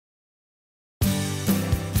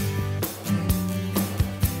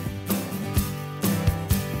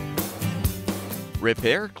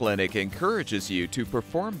Repair Clinic encourages you to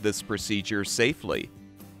perform this procedure safely.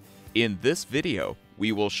 In this video,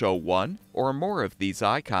 we will show one or more of these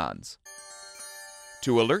icons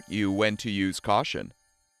to alert you when to use caution.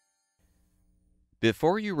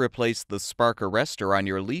 Before you replace the spark arrestor on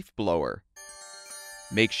your leaf blower,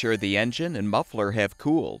 make sure the engine and muffler have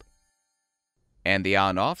cooled and the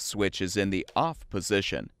on-off switch is in the off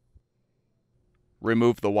position.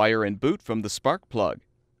 Remove the wire and boot from the spark plug.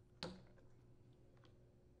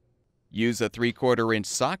 Use a 3/4 inch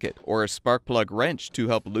socket or a spark plug wrench to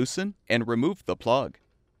help loosen and remove the plug.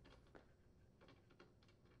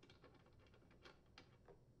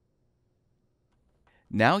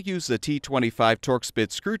 Now use a T25 Torx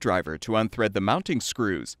bit screwdriver to unthread the mounting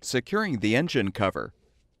screws, securing the engine cover.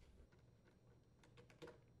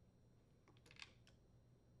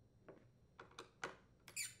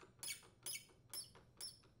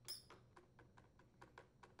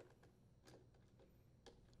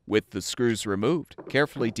 With the screws removed,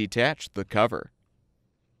 carefully detach the cover.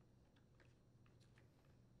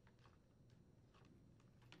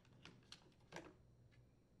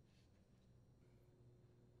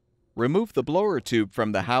 Remove the blower tube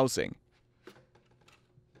from the housing.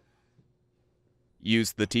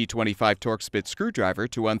 Use the T25 Torx bit screwdriver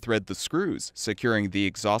to unthread the screws, securing the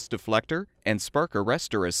exhaust deflector and spark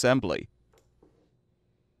arrestor assembly.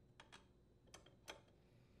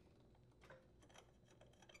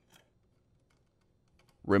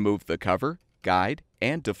 Remove the cover, guide,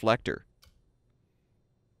 and deflector.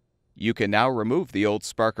 You can now remove the old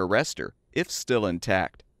spark arrestor, if still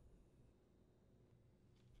intact.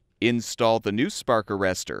 Install the new spark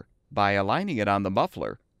arrestor by aligning it on the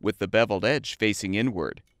muffler with the beveled edge facing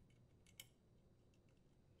inward.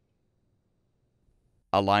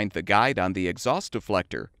 Align the guide on the exhaust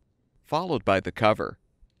deflector, followed by the cover.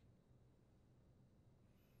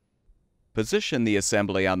 Position the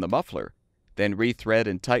assembly on the muffler, then rethread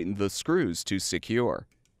and tighten the screws to secure.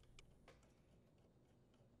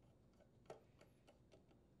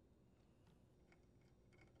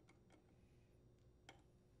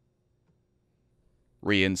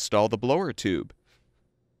 Reinstall the blower tube.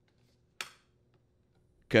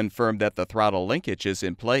 Confirm that the throttle linkage is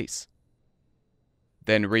in place.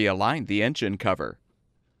 Then realign the engine cover.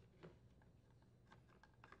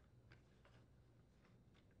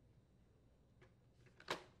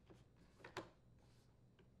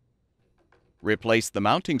 Replace the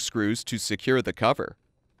mounting screws to secure the cover.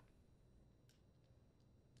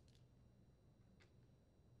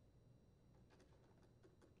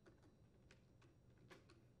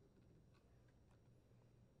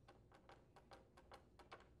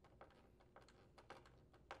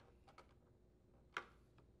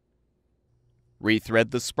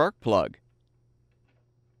 Rethread the spark plug.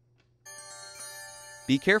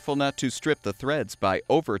 Be careful not to strip the threads by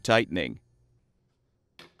over-tightening.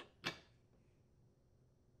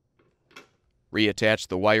 Reattach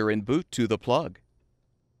the wire and boot to the plug.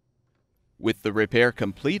 With the repair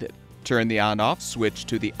completed, turn the on-off switch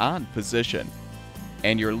to the on position,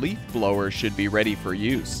 and your leaf blower should be ready for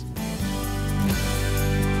use.